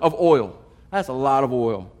rivers of oil? That's a lot of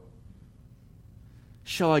oil.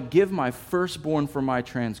 Shall I give my firstborn for my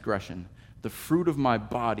transgression, the fruit of my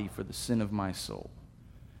body for the sin of my soul?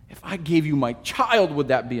 If I gave you my child, would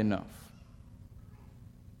that be enough?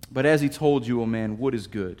 But as he told you, O man, what is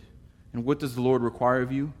good? And what does the Lord require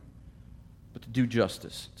of you? But to do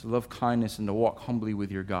justice, to love kindness, and to walk humbly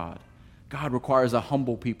with your God. God requires a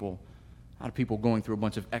humble people, not a people going through a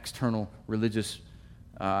bunch of external religious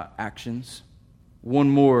actions. One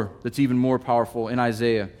more that's even more powerful in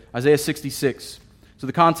Isaiah. Isaiah 66. So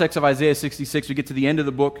the context of Isaiah 66, we get to the end of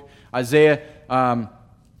the book. Isaiah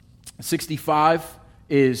 65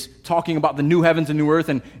 is talking about the new heavens and new earth,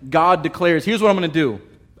 and God declares, here's what I'm going to do.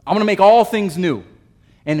 I'm going to make all things new.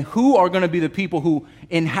 And who are going to be the people who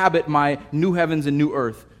inhabit my new heavens and new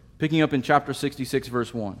earth? Picking up in chapter 66,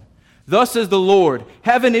 verse 1. Thus says the Lord,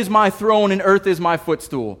 heaven is my throne and earth is my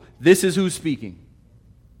footstool. This is who's speaking.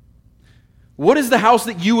 What is the house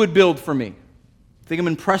that you would build for me? Think I'm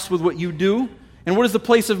impressed with what you do? And what is the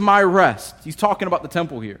place of my rest? He's talking about the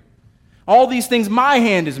temple here. All these things my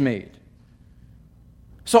hand has made.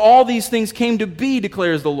 So all these things came to be,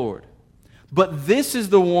 declares the Lord. But this is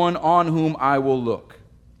the one on whom I will look.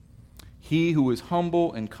 He who is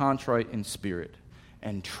humble and contrite in spirit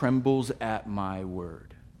and trembles at my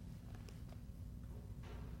word.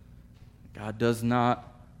 God does not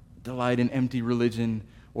delight in empty religion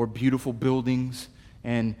or beautiful buildings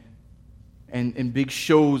and big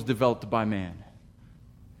shows developed by man.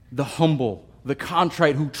 The humble, the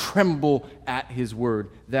contrite who tremble at his word.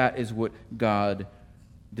 That is what God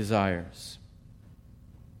desires.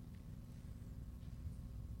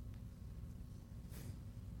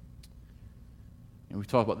 And we've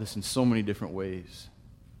talked about this in so many different ways.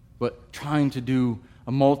 But trying to do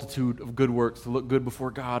a multitude of good works to look good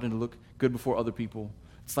before God and to look good before other people.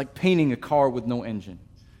 It's like painting a car with no engine.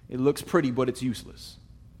 It looks pretty, but it's useless.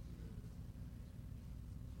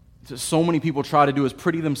 So many people try to do is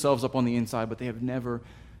pretty themselves up on the inside, but they have never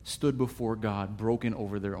stood before God broken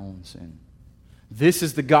over their own sin. This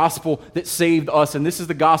is the gospel that saved us, and this is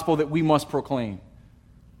the gospel that we must proclaim.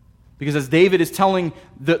 Because as David is telling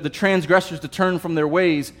the transgressors to turn from their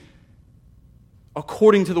ways,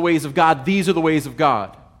 according to the ways of God, these are the ways of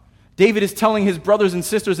God. David is telling his brothers and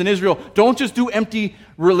sisters in Israel, don't just do empty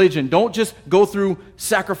religion. Don't just go through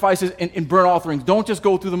sacrifices and burnt offerings. Don't just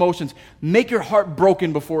go through the motions. Make your heart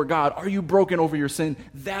broken before God. Are you broken over your sin?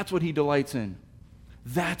 That's what he delights in.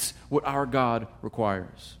 That's what our God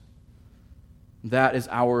requires. That is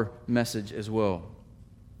our message as well.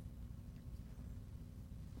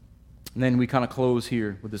 And then we kind of close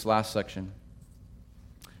here with this last section.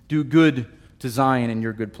 Do good to Zion in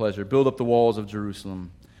your good pleasure. Build up the walls of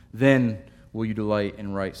Jerusalem. Then will you delight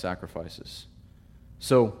in right sacrifices.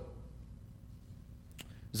 So,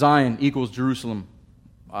 Zion equals Jerusalem,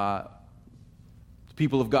 the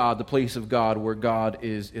people of God, the place of God where God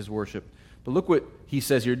is worshiped. But look what he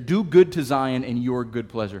says here. Do good to Zion in your good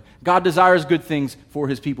pleasure. God desires good things for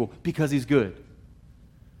his people because he's good.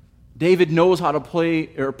 David knows how to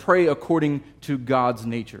pray according to God's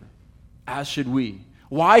nature, as should we.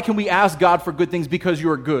 Why can we ask God for good things? Because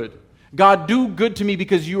you are good. God, do good to me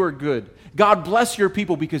because you are good. God, bless your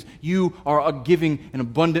people because you are a giving and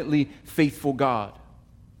abundantly faithful God.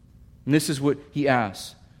 And this is what he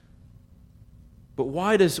asks. But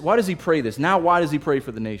why does he pray this? Now, why does he pray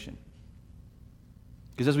for the nation?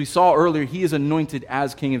 Because as we saw earlier, he is anointed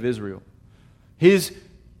as king of Israel. His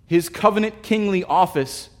covenant kingly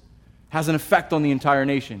office has an effect on the entire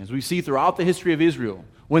nation. As we see throughout the history of Israel,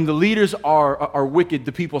 when the leaders are wicked,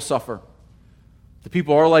 the people suffer. The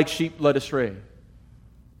people are like sheep led astray.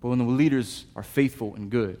 But when the leaders are faithful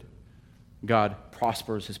and good, God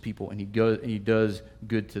prospers his people and he does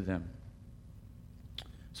good to them.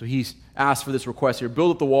 So he's asked for this request here,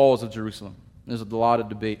 build up the walls of Jerusalem. There's a lot of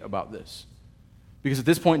debate about this. Because at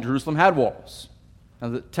this point, Jerusalem had walls.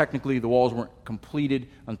 Now, technically, the walls weren't completed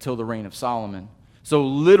until the reign of Solomon. So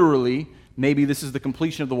literally, maybe this is the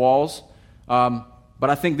completion of the walls, but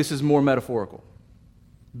I think this is more metaphorical.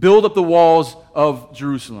 Build up the walls of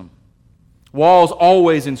Jerusalem. Walls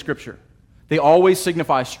always in Scripture. They always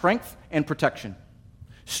signify strength and protection.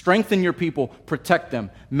 Strengthen your people, protect them.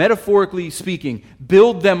 Metaphorically speaking,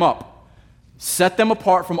 build them up. Set them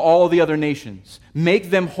apart from all of the other nations.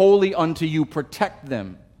 Make them holy unto you. Protect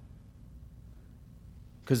them.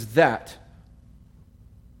 Because that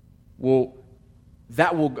will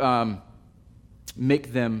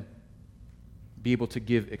make them be able to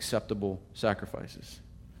give acceptable sacrifices.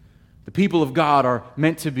 The people of God are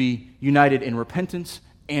meant to be united in repentance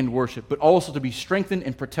and worship, but also to be strengthened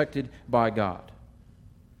and protected by God.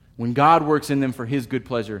 When God works in them for his good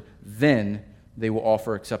pleasure, then they will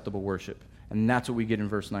offer acceptable worship. And that's what we get in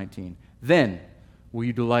verse 19. Then will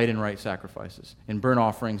you delight in right sacrifices, in burnt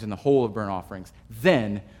offerings, in the whole of burnt offerings.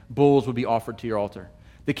 Then bulls will be offered to your altar.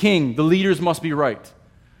 The king, the leaders must be right.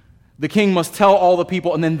 The king must tell all the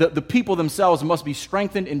people, and then the people themselves must be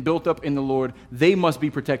strengthened and built up in the Lord. They must be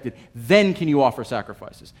protected. Then can you offer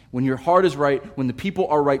sacrifices. When your heart is right, when the people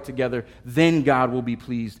are right together, then God will be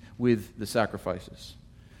pleased with the sacrifices.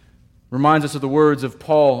 Reminds us of the words of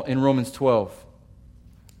Paul in Romans 12.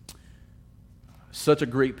 Such a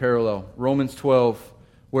great parallel. Romans 12,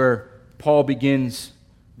 where Paul begins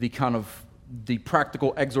the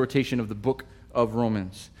practical exhortation of the book of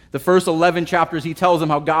Romans. The first 11 chapters, he tells them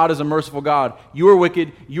how God is a merciful God. You are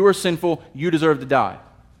wicked, you are sinful, you deserve to die.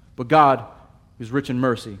 But God is rich in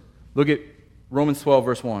mercy. Look at Romans 12,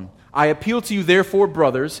 verse 1. I appeal to you, therefore,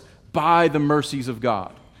 brothers, by the mercies of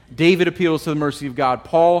God. David appeals to the mercy of God.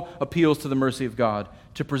 Paul appeals to the mercy of God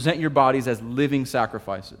to present your bodies as living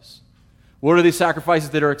sacrifices. What are these sacrifices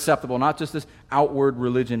that are acceptable? Not just this outward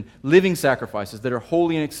religion. Living sacrifices that are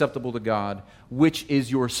holy and acceptable to God, which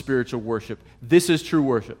is your spiritual worship. This is true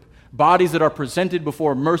worship. Bodies that are presented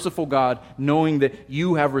before a merciful God, knowing that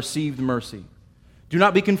you have received mercy. Do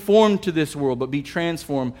not be conformed to this world, but be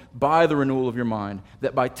transformed by the renewal of your mind,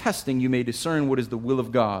 that by testing you may discern what is the will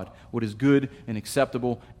of God, what is good and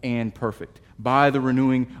acceptable and perfect. By the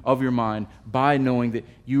renewing of your mind, by knowing that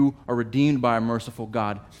you are redeemed by a merciful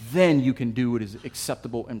God, then you can do what is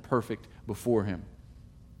acceptable and perfect before Him.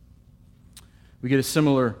 We get a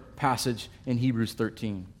similar passage in Hebrews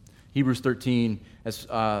 13. Hebrews 13, as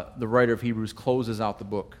the writer of Hebrews closes out the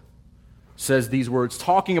book, says these words,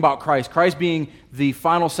 talking about Christ, Christ being the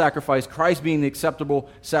final sacrifice, Christ being the acceptable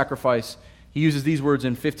sacrifice. He uses these words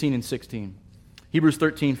in 15 and 16. Hebrews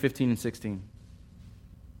 13, 15 and 16.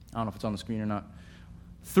 I don't know if it's on the screen or not.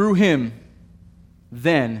 Through Him,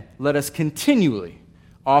 then, let us continually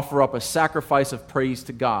offer up a sacrifice of praise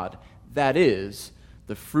to God. That is,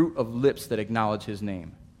 the fruit of lips that acknowledge His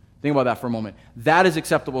name. Think about that for a moment. That is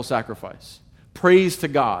acceptable sacrifice. Praise to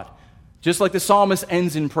God. Just like the psalmist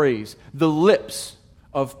ends in praise, the lips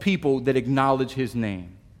of people that acknowledge His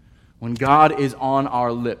name. When God is on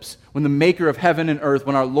our lips, when the maker of heaven and earth,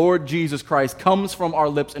 when our Lord Jesus Christ comes from our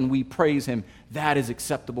lips and we praise Him, that is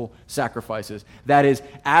acceptable sacrifices. That is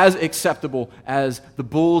as acceptable as the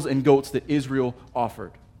bulls and goats that Israel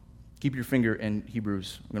offered. Keep your finger in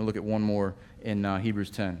Hebrews. I'm going to look at one more in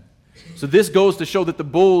Hebrews 10. So this goes to show that the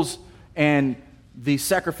bulls and the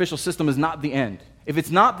sacrificial system is not the end. If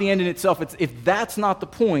it's not the end in itself, if that's not the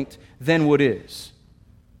point, then what is?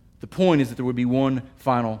 The point is that there would be one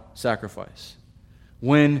final sacrifice.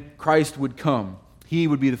 When Christ would come, He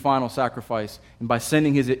would be the final sacrifice, and by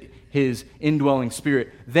sending His indwelling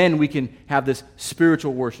Spirit, then we can have this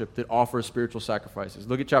spiritual worship that offers spiritual sacrifices.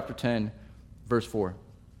 Look at chapter 10, verse 4.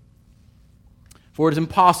 For it is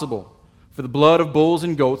impossible for the blood of bulls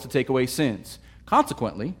and goats to take away sins.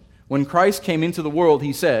 Consequently, when Christ came into the world,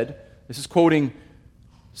 He said, this is quoting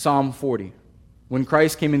Psalm 40. When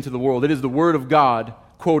Christ came into the world, it is the Word of God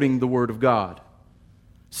quoting the Word of God.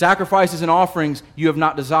 Sacrifices and offerings you have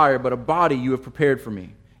not desired, but a body you have prepared for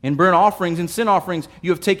me. In burnt offerings and sin offerings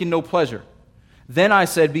you have taken no pleasure. Then I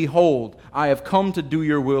said, behold, I have come to do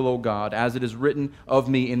your will, O God, as it is written of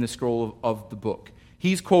me in the scroll of the book.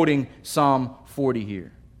 He's quoting Psalm 40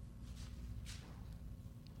 here.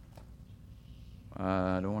 Do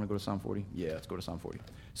I want to go to Psalm 40? Yeah, let's go to Psalm 40.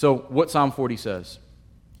 So what Psalm 40 says.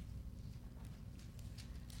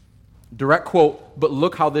 Direct quote, but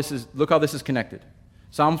look how this is connected.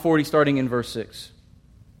 Psalm 40 starting in verse 6.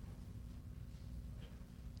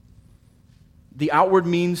 The outward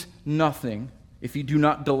means nothing if you do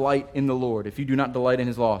not delight in the Lord, if you do not delight in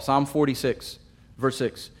His law. Psalm 46, verse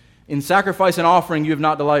 6. In sacrifice and offering you have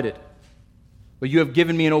not delighted, but you have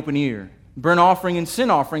given me an open ear. Burnt offering and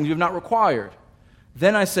sin offerings you have not required.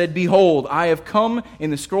 Then I said, behold, I have come.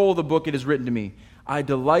 In the scroll of the book it is written to me, I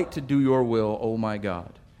delight to do your will, O my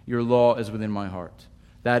God. Your law is within my heart.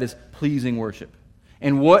 That is pleasing worship.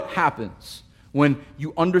 And what happens when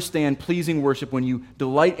you understand pleasing worship, when you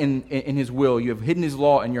delight in His will, you have hidden His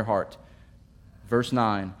law in your heart? Verse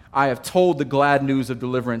 9, I have told the glad news of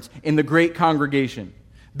deliverance in the great congregation.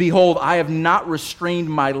 Behold, I have not restrained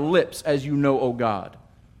my lips, as you know, O God.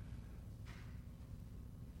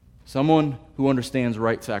 Someone who understands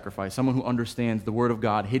right sacrifice, someone who understands the Word of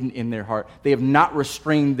God hidden in their heart, they have not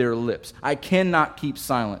restrained their lips. I cannot keep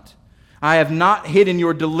silent. I have not hidden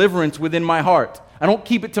your deliverance within my heart. I don't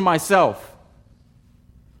keep it to myself.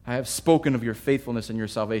 I have spoken of your faithfulness and your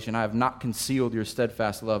salvation. I have not concealed your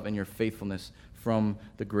steadfast love and your faithfulness from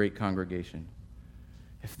the great congregation.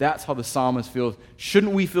 If that's how the psalmist feels,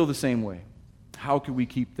 shouldn't we feel the same way? How could we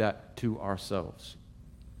keep that to ourselves?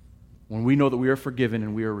 When we know that we are forgiven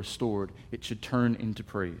and we are restored, it should turn into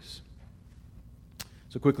praise.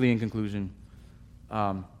 So quickly in conclusion,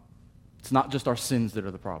 it's not just our sins that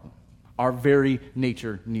are the problem. Our very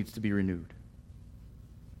nature needs to be renewed.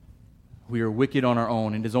 We are wicked on our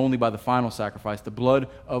own, and it is only by the final sacrifice, the blood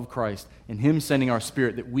of Christ, and Him sending our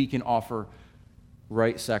Spirit, that we can offer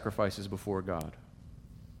right sacrifices before God.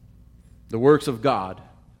 The works of God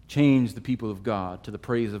change the people of God to the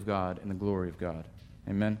praise of God and the glory of God.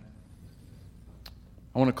 Amen.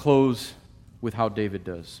 I want to close with how David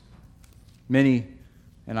does. Many,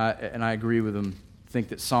 and I agree with them, think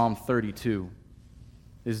that Psalm 32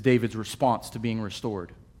 is David's response to being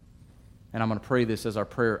restored. And I'm going to pray this as our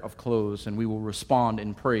prayer of close, and we will respond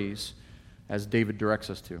in praise as David directs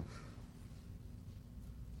us to. You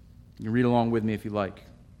can read along with me if you like.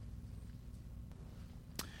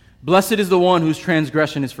 Blessed is the one whose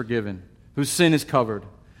transgression is forgiven, whose sin is covered.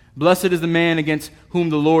 Blessed is the man against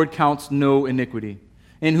whom the Lord counts no iniquity,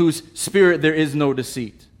 in whose spirit there is no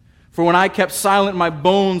deceit. For when I kept silent, my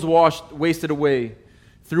bones wasted away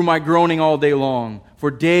through my groaning all day long.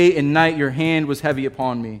 For day and night your hand was heavy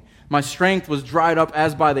upon me. My strength was dried up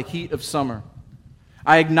as by the heat of summer.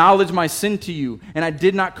 I acknowledged my sin to you, and I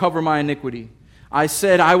did not cover my iniquity. I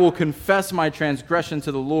said, I will confess my transgression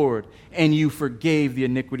to the Lord, and you forgave the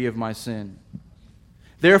iniquity of my sin.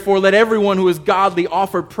 Therefore, let everyone who is godly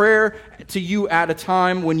offer prayer to you at a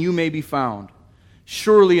time when you may be found.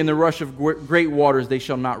 Surely in the rush of great waters they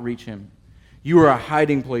shall not reach him. You are a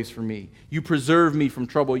hiding place for me. You preserve me from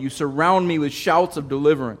trouble. You surround me with shouts of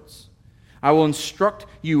deliverance. I will instruct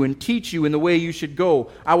you and teach you in the way you should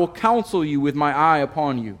go. I will counsel you with my eye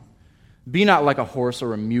upon you. Be not like a horse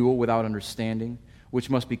or a mule without understanding,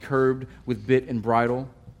 which must be curbed with bit and bridle,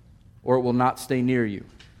 or it will not stay near you.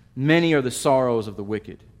 Many are the sorrows of the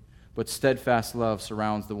wicked, but steadfast love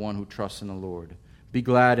surrounds the one who trusts in the Lord. Be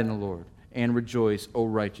glad in the Lord, and rejoice, O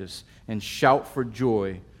righteous, and shout for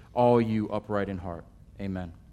joy, all you upright in heart. Amen.